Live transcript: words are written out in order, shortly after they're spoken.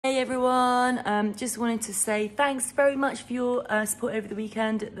Hey everyone, just wanted to say thanks very much for your support over the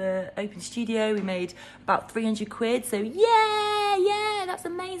weekend at the Open Studio. We made about 300 quid, so yeah, that's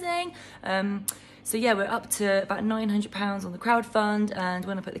amazing. So yeah, we're up to about £900 on the crowdfund, and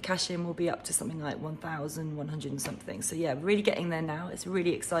when I put the cash in, we'll be up to something like 1,100 and something. So yeah, we're really getting there now. It's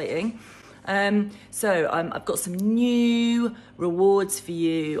really exciting. I've got some new rewards for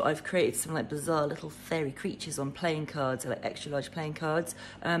you. I've created some like bizarre little fairy creatures on playing cards, like extra large playing cards.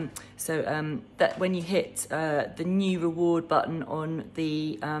 That when you hit the new reward button on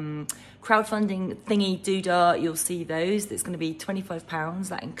the crowdfunding thingy doodah, you'll see those. That's going to be £25.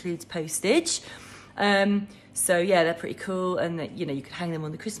 That includes postage. So yeah, they're pretty cool, and that, you know, you could hang them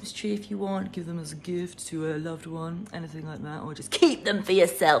on the Christmas tree if you want, give them as a gift to a loved one, anything like that, or just keep them for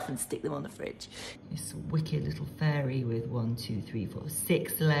yourself and stick them on the fridge. This wicked little fairy with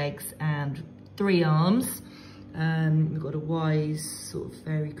 6 legs and 3 arms. We've got a wise sort of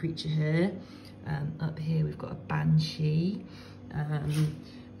fairy creature here. Up here we've got a banshee.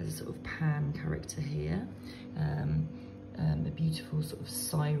 There's a sort of Pan character here. A beautiful sort of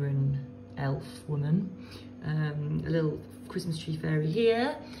siren elf woman. A little Christmas tree fairy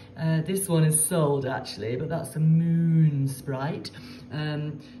here. This one is sold actually, but that's a moon sprite.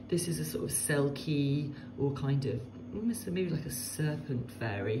 This is a sort of selkie or kind of almost maybe like a serpent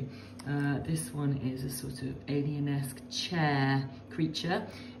fairy. This one is a sort of alien-esque chair creature,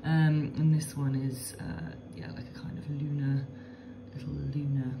 and this one is yeah, like a kind of little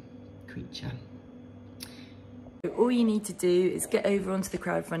lunar creature. All you need to do is get over onto the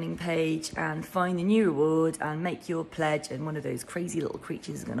crowdfunding page and find the new reward and make your pledge, and one of those crazy little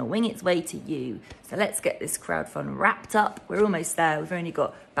creatures is going to wing its way to you. So let's get this crowdfund wrapped up. We're almost there. We've only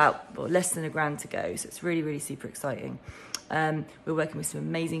got about less than £1,000 to go, so it's really super exciting. We're working with some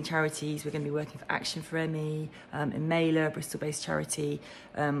amazing charities. We're going to be working for Action for ME, in Mailer, a Bristol-based charity.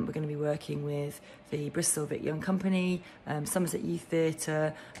 We're going to be working with the Bristol Vic Young Company, Somerset Youth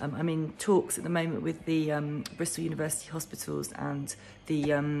Theatre. I'm in talks at the moment with the Bristol University Hospitals and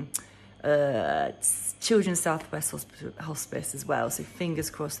the Children's Southwest Hospice as well. So fingers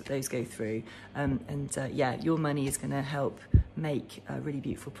crossed that those go through. Yeah, your money is going to help make a really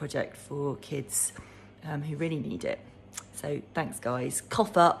beautiful project for kids who really need it. So thanks guys,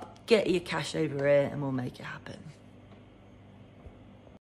 cough up, get your cash over here and we'll make it happen.